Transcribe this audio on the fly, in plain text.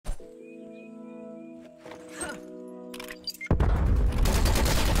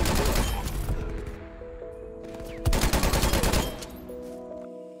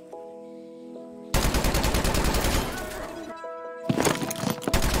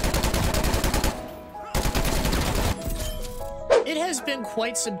it has been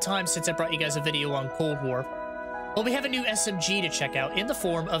quite some time since I brought you guys a video on Cold War. Well, we have a new SMG to check out in the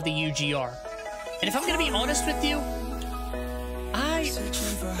form of the UGR. And if I'm going to be honest with you, I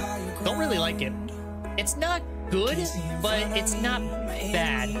don't really like it. It's not good, but it's not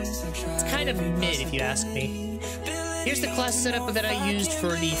bad. It's kind of mid, if you ask me. Here's the class setup that I used for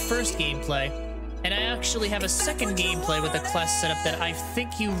the first gameplay, and I actually have a second gameplay with a class setup that I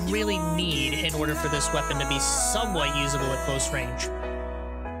think you really need in order for this weapon to be somewhat usable at close range.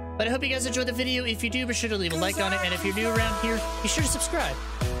 But I hope you guys enjoyed the video. If you do, be sure to leave a like on it, and if you're new around here, be sure to subscribe.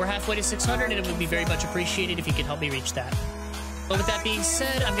 We're halfway to 600, and it would be very much appreciated if you could help me reach that. But with that being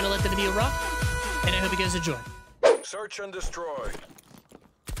said, I'm going to let the video rock, and I hope you guys enjoy. Search and destroy.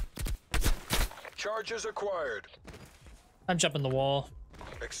 Charges acquired. I'm jumping the wall.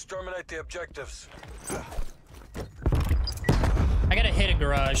 Exterminate the objectives. I gotta hit a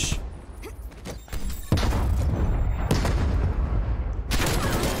garage.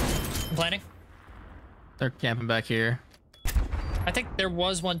 I'm planning. They're camping back here. I think there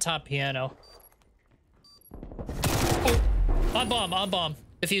was one top piano. Oh, on bomb.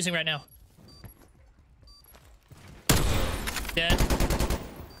 Defusing right now. Dead.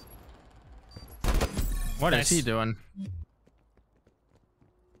 What Nice. is he doing?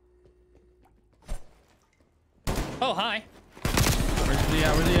 Oh, hi. Where's he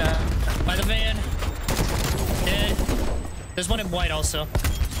at? Where's he at? By the van. Dead. There's one in white also.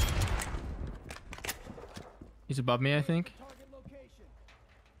 He's above me, I think.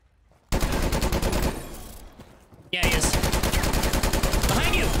 Yeah, he is.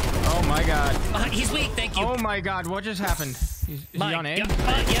 Behind you. Oh my god. He's weak, thank you. Oh my god, what just happened? Is he on A? Yep.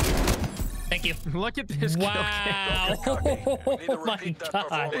 Thank you. Look at this. Wow. Oh my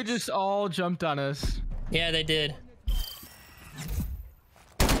god. They just all jumped on us. Yeah, they did.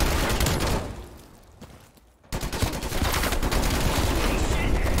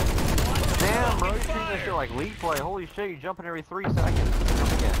 Damn, bro, you're treating this shit like league play. Holy shit, you're jumping every 3 seconds.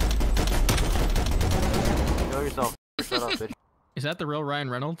 Jump again. Show yourself. Shut up, bitch. Is that the real Ryan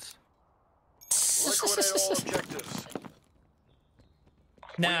Reynolds? Liquidate all objectives.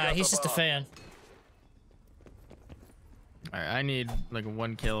 Nah, he's just a fan. Alright, I need like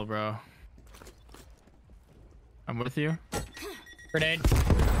 1 kill, bro. I'm with you. Grenade.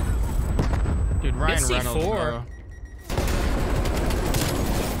 Dude, Ryan It's Reynolds, C4. bro.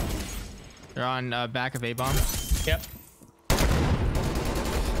 They're on back of A-bomb. Yep.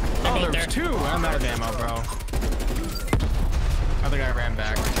 Oh, both there's there. 2. I'm out of ammo, bro. Other guy ran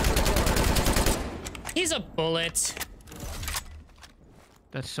back. He's a bullet.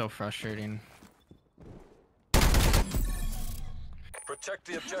 That's so frustrating. Protect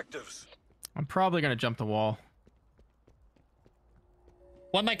the objectives. I'm probably gonna jump the wall.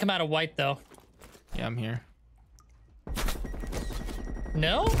 One might come out of white though. Yeah, I'm here.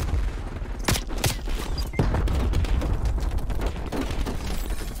 No?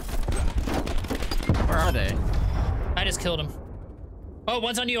 Where are they? I just killed him. Oh,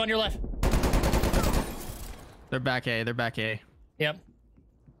 one's on you, on your left. They're back A. They're back A. Yep.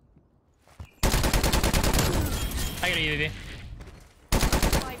 I got a UAV.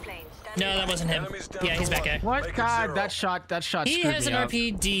 No, that wasn't him. Yeah, he's back A. What? Make it God, 0. that shot He screwed has me an up.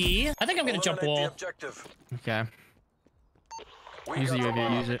 RPD. I think I'm gonna jump Eliminate the wall. objective. Okay. We Use the got the UAV.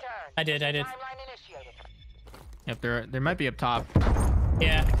 bomb. Use it. I did. Yep, they might be up top.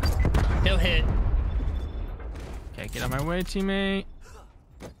 Yeah. No hit. Okay, get out of my way, teammate.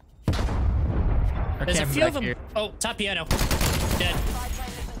 There's a camping few of back them. here. Oh, top piano. Dead.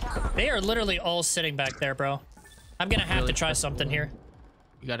 They are literally all sitting back there, bro. I'm gonna have to try something here.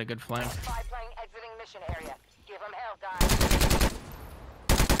 You got a good flank.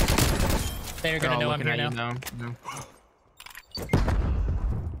 They're gonna know I'm here now.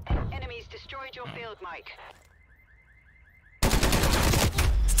 Enemies destroyed your field, Mike.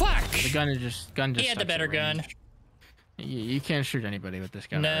 Fuck! The gun just He had the sucks better at gun. range. You can't shoot anybody with this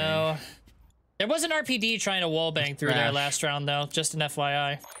gun. at No. range. There was an RPD trying to wallbang through there trash. last round, though. Just an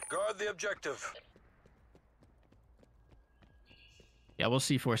FYI. Guard the objective. Yeah, we'll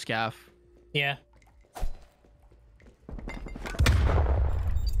see for scaff. Yeah.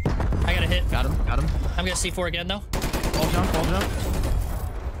 I got a hit. Got him. I'm gonna C4 again, though. Ball jump.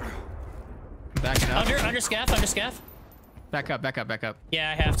 Backing up. Under scaff. Back up.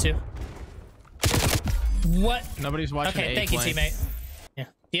 Yeah, I have to. What? Nobody's watching. Okay, A thank you, flank. teammate. Yeah.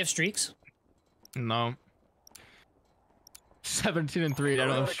 Do you have streaks? No. 17 and 3. I don't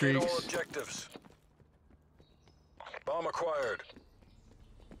have Eradicate all streaks. objectives. Bomb acquired.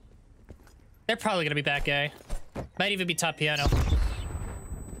 They're probably gonna be back A. Might even be top piano.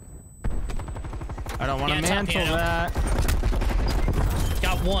 I don't want to Yeah, top mantle piano. that.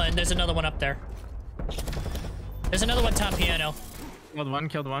 Got one. There's another one up there. There's another one top piano.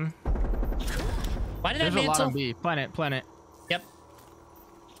 Killed one. Why did There's I a lot mantle? on B. Planet. Yep.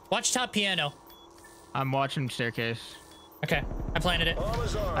 Watch top piano. I'm watching staircase. Okay, I planted it. Bomb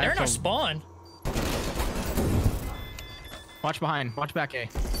is armed. They're in our spawn. Watch behind. Watch back A.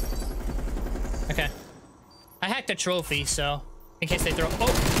 Okay. I hacked a trophy, so in case they throw.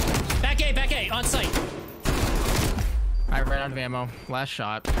 Oh, back A, on site. I ran out of ammo. Last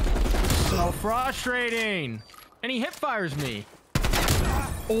shot. So frustrating. And he hip fires me.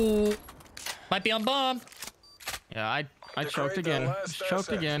 Oh, might be on bomb. Yeah, I choked Degrade the again. last Choked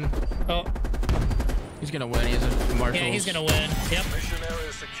asset. again. Oh, He's gonna win. He's a marshal. yeah, he's gonna win. Yep. Mission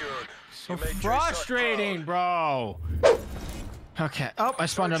area secured. So You made JSOC frustrating, proud. bro. Okay. Oh, I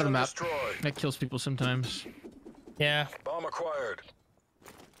spawned out of the Search and map. destroy. That kills people sometimes. Yeah. Bomb acquired.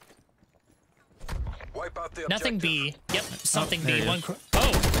 Wipe out the Nothing objective. B. Yep. Something there B. he One. is.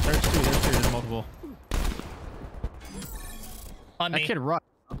 Oh, There's two. There's multiple. on That me. kid run.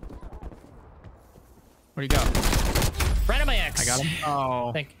 Where'd he go? Right on my X. I got him. Oh.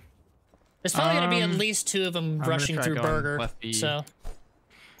 I think. There's probably gonna be at Um, least two of them gonna rushing try through going burger. left B. So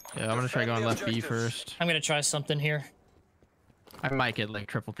Yeah, I'm gonna try going the left B objectives. first. I'm gonna try something here. I might get like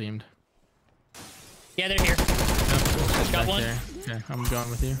triple teamed. Yeah, they're here. Got Got one. There. Okay, I'm going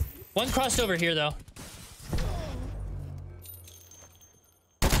with you. One crossed over here though.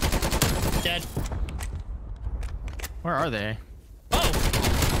 Dead. Where are they? Oh!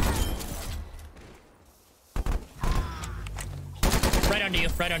 Right under you,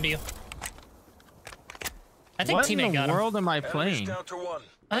 right under you. I think What in teammate the got him. world am I Enemies playing? down to one.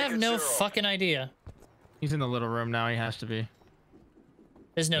 I Make have it no 0. fucking idea. He's in the little room now. He has to be.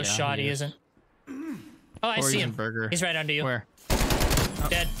 There's no Yeah, shot, he he is. isn't. Oh, I Or see he's in him. burger. He's right under you. Where?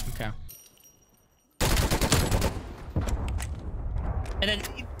 Dead. Okay. And then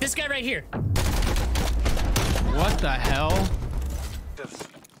this guy right here. What the hell?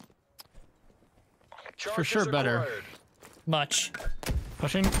 Charges sure better. acquired. Much.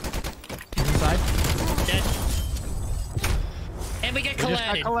 Pushing. He's inside. Dead. And we get We just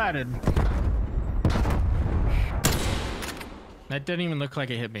got collided. That didn't even look like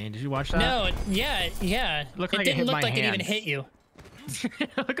it hit me. Did you watch that? No, yeah. Looked It like it didn't hit look my like it even hand. hit you. It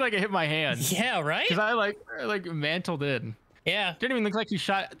looked like it hit my hand. Yeah, right? Cause I like mantled in. Yeah. Didn't even look like he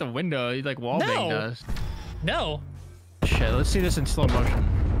shot at the window. He like wallbanged us. No. Shit, let's see this in slow motion.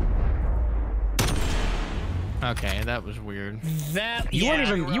 Okay, that was weird. That You yeah. weren't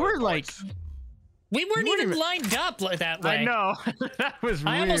even. You were like. We weren't you weren't even even- lined up like that way. I know. That was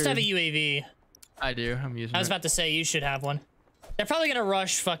weird. I almost have a UAV. I do. I'm using. I was it. about to say you should have one. They're probably gonna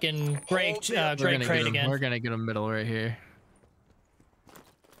rush fucking Great Hold the We're Great gonna Crate get him. again. We're gonna get him middle right here.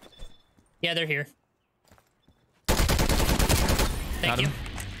 Yeah, they're here. Got Thank you. him.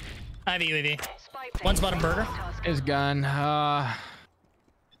 I have a UAV. Spy One's plane. bottom burger. His gun. How?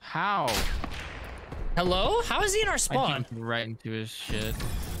 Hello? How is he in our I spawn? jumped right into his shit.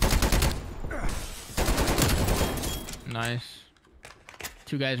 Nice.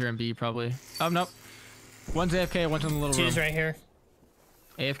 Two guys are in B probably. Oh nope. One's AFK. One's in the little Two's room. right here.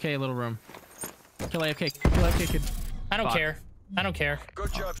 AFK little room. Kill AFK. Kill AFK kid. I don't Fuck. care. I don't care.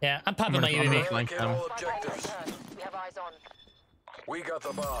 Good job. Yeah, I'm popping I'm my gonna- I'm UAV. gonna- Flank Allocate them. all objectives. We have eyes on. We got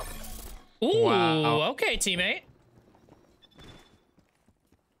the bomb. Ooh, Wow. okay, teammate.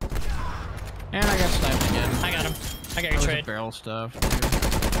 And I got sniped again. I got him. I got That your was trade. barrel stuff.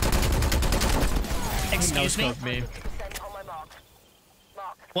 Excuse me. No-scope me. Descent on my mark.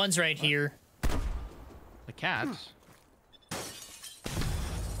 Mark. One's right here. The cats.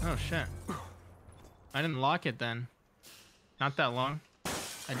 Oh shit. I didn't lock it then. Not that long.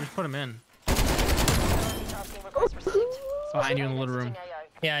 I just put him in. Multitasking request received. Behind you in the little room.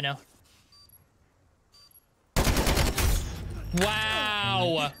 Yeah, I know.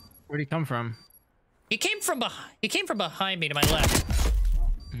 Wow. Where'd he come from? He came from behind. He came from behind me to my left.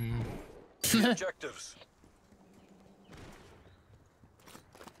 The objectives.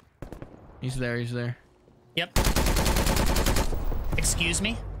 He's there. He's there. Yep. Excuse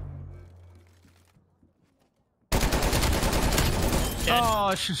me. Dead. Oh,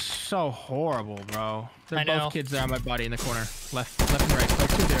 it's just so horrible, bro. They're I both know. kids there on my body in the corner. Left and right. Like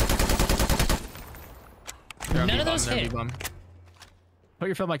two there. They're on None of B-bomb, those they're on hit. B-bomb. Put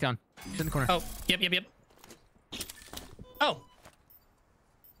your field mic down. He's in the corner. Oh, yep. Oh,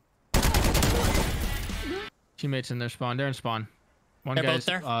 Teammates in their spawn. They're in spawn. One They're guy's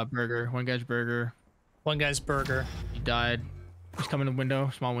both there? burger. One guy's burger. one guy's burger. He died. He's coming in the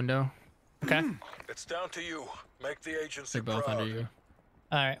window. Small window. Okay. It's down to you. Make the agency They're both proud. under you.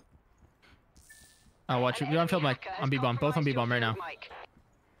 All right. I'll watch you. You're on field mic. On B-bomb. Both on B-bomb right now.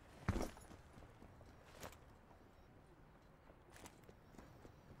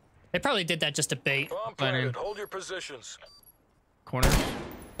 They probably did that just to bait. Bomb planted. Hold your positions. Corner.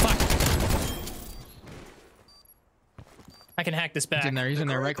 Fuck. I can hack this back. He's in there. He's in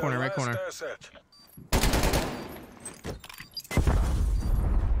there. Right corner. Right corner. Asset.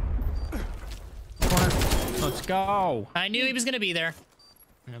 Corner. Let's go. I knew he was gonna be there.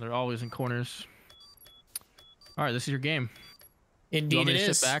 Yeah, they're always in corners. All right, this is your game. Indeed, you want me it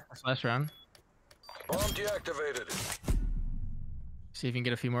to is. sit back this last round? Bomb deactivated. See if you can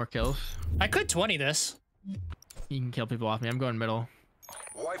get a few more kills. I could 20 this. You can kill people off me. I'm going middle.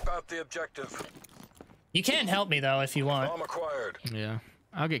 Wipe out the objective. You can help me though if you want. Bomb acquired. Yeah,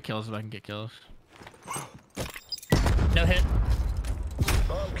 I'll get kills if I can get kills. No hit.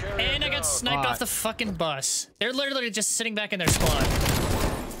 Bomb carrier And I got down. sniped off the fucking bus. They're literally just sitting back in their spawn.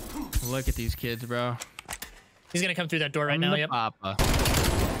 Look at these kids, bro. He's gonna come through that door right now. Yep. Papa.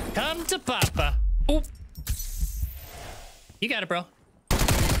 Come to Papa. Oop. You got it, bro.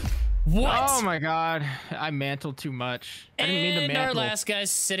 What? Oh my god, I mantled too much. I didn't mean to And mantle. our last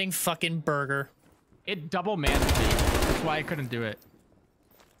guy's sitting fucking burger. It double mantled me. That's why I couldn't do it.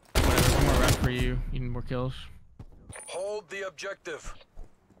 Whatever, one more round for you. You need more kills. Hold the objective.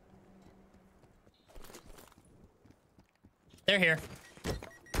 They're here.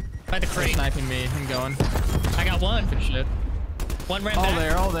 By the They're crate. sniping me. I'm going. I got one. Good shit. One ran All back.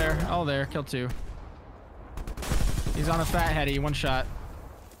 there, all there, all there. Kill two. He's on a fat heady. One shot.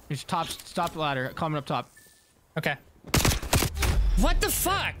 He's top ladder. Climbing up top. Okay. What the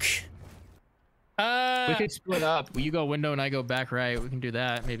fuck? We could split up. You go window and I go back right. We can do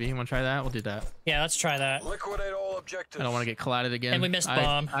that. Maybe you want to try that? We'll do that. Yeah, let's try that. Liquidate all objectives. I don't want to get collided again. And we missed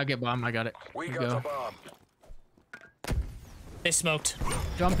bomb. I'll get bomb. I got it. We You got the bomb. They smoked.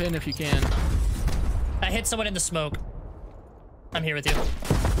 Jump in if you can. I hit someone in the smoke. I'm here with you.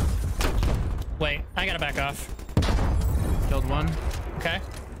 Wait, I gotta back off. Killed one. Okay.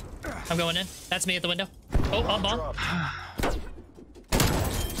 I'm going in. That's me at the window. Oh, on bomb. Dropped.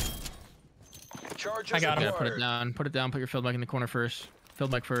 Charges I got him. Yeah, put it acquired. down. Put it down. Put your field mic in the corner first.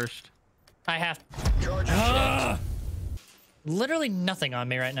 Field mic first. I have Charges dropped. literally nothing on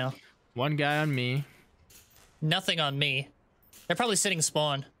me right now. One guy on me. Nothing on me. They're probably sitting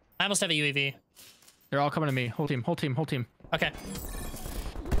spawn. I almost have a UAV. They're all coming to me. Whole team. Whole team. Whole team. Okay.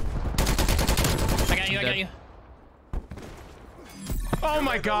 I got you. I got you. Oh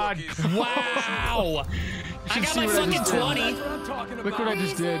my god. Wow. I got my see what I fucking just did. 20. Look what I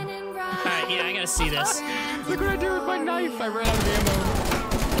just did. Alright, yeah, I gotta see this. Look what I did with my knife. I ran out of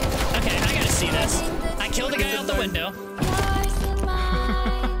ammo. Okay, I gotta see this. I killed the guy out the window.